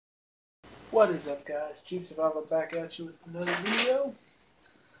What is up, guys? Chief Survival back at you with another video.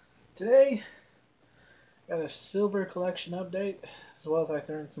 Today, got a silver collection update, as well as I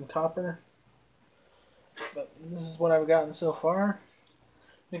threw in some copper. But this is what I've gotten so far.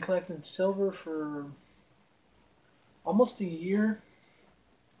 Been collecting silver for almost a year.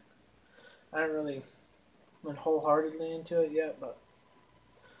 I haven't really went wholeheartedly into it yet, but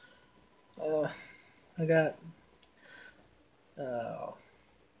I got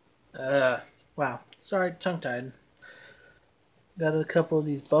wow, sorry, tongue-tied. Got a couple of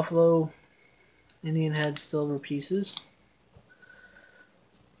these Buffalo Indian head silver pieces.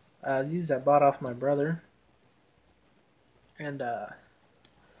 These I bought off my brother. And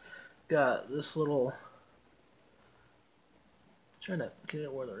got this little, trying to get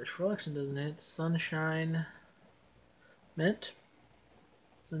it where the reflection doesn't hit, Sunshine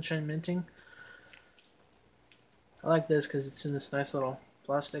Minting. I like this because it's in this nice little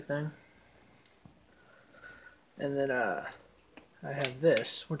plastic thing. And then I have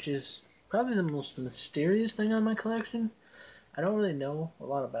this, which is probably the most mysterious thing on my collection. I don't really know a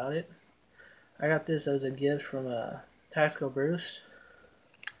lot about it. I got this as a gift from Tactical Bruce.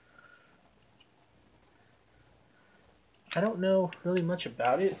 I don't know really much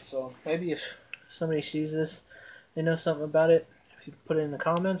about it, so maybe if somebody sees this, they know something about it, if you put it in the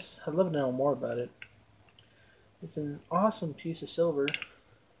comments, I'd love to know more about it. It's an awesome piece of silver. It's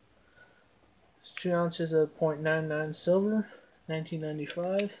 2 ounces of 0.99 silver,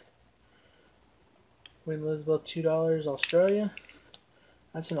 1995. Weight was about $2 Australia.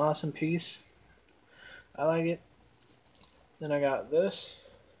 That's an awesome piece. I like it. Then I got this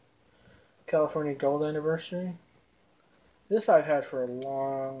California Gold Anniversary. This I've had for a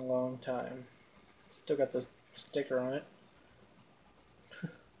long time. Still got the sticker on it.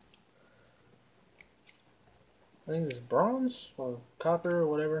 I think this is bronze or copper or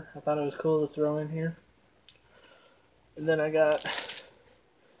whatever. I thought it was cool to throw in here. And then I got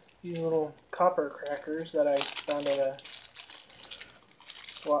these little copper crackers that I found at a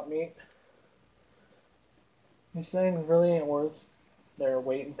swap meet. These things really ain't worth their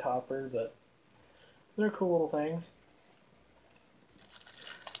weight in copper, but they're cool little things.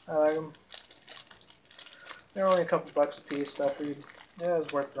 I like them. They're only a couple bucks a piece, so I figured it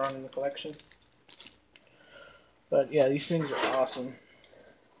was worth throwing in the collection. But yeah, these things are awesome.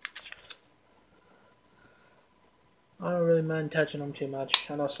 I don't really mind touching them too much.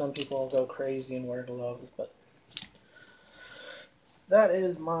 I know some people will go crazy and wear gloves, but that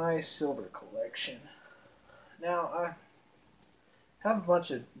is my silver collection. Now, I have a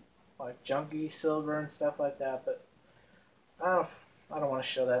bunch of like junky silver and stuff like that, but I don't want to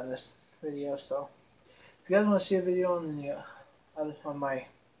show that in this video. So, if you guys want to see a video on my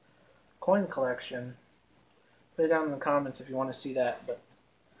coin collection, put it down in the comments if you want to see that. But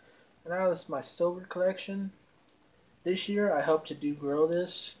now this is my silver collection. This year, I hope to grow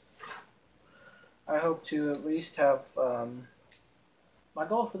this. I hope to at least have. My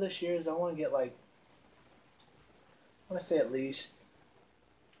goal for this year is I want to get like, I want to say at least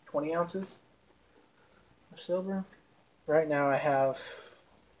 20 ounces of silver. Right now I have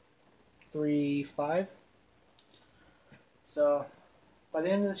 3.5. So by the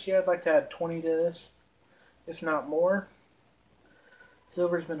end of this year I'd like to add 20 to this, if not more.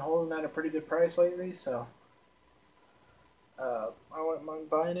 Silver's been holding at a pretty good price lately, so I wouldn't mind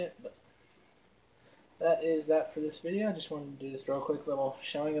buying it. But that is that for this video. I just wanted to do this real quick little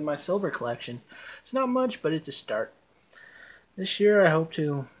showing of my silver collection. It's not much, but it's a start. This year I hope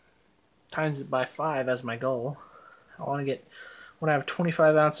to times it by 5 as my goal. I want to have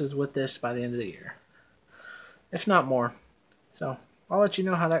 25 ounces with this by the end of the year, if not more. So I'll let you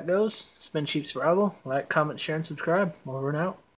know how that goes. It's been Chief Survival. Like, comment, share, and subscribe. Over and out.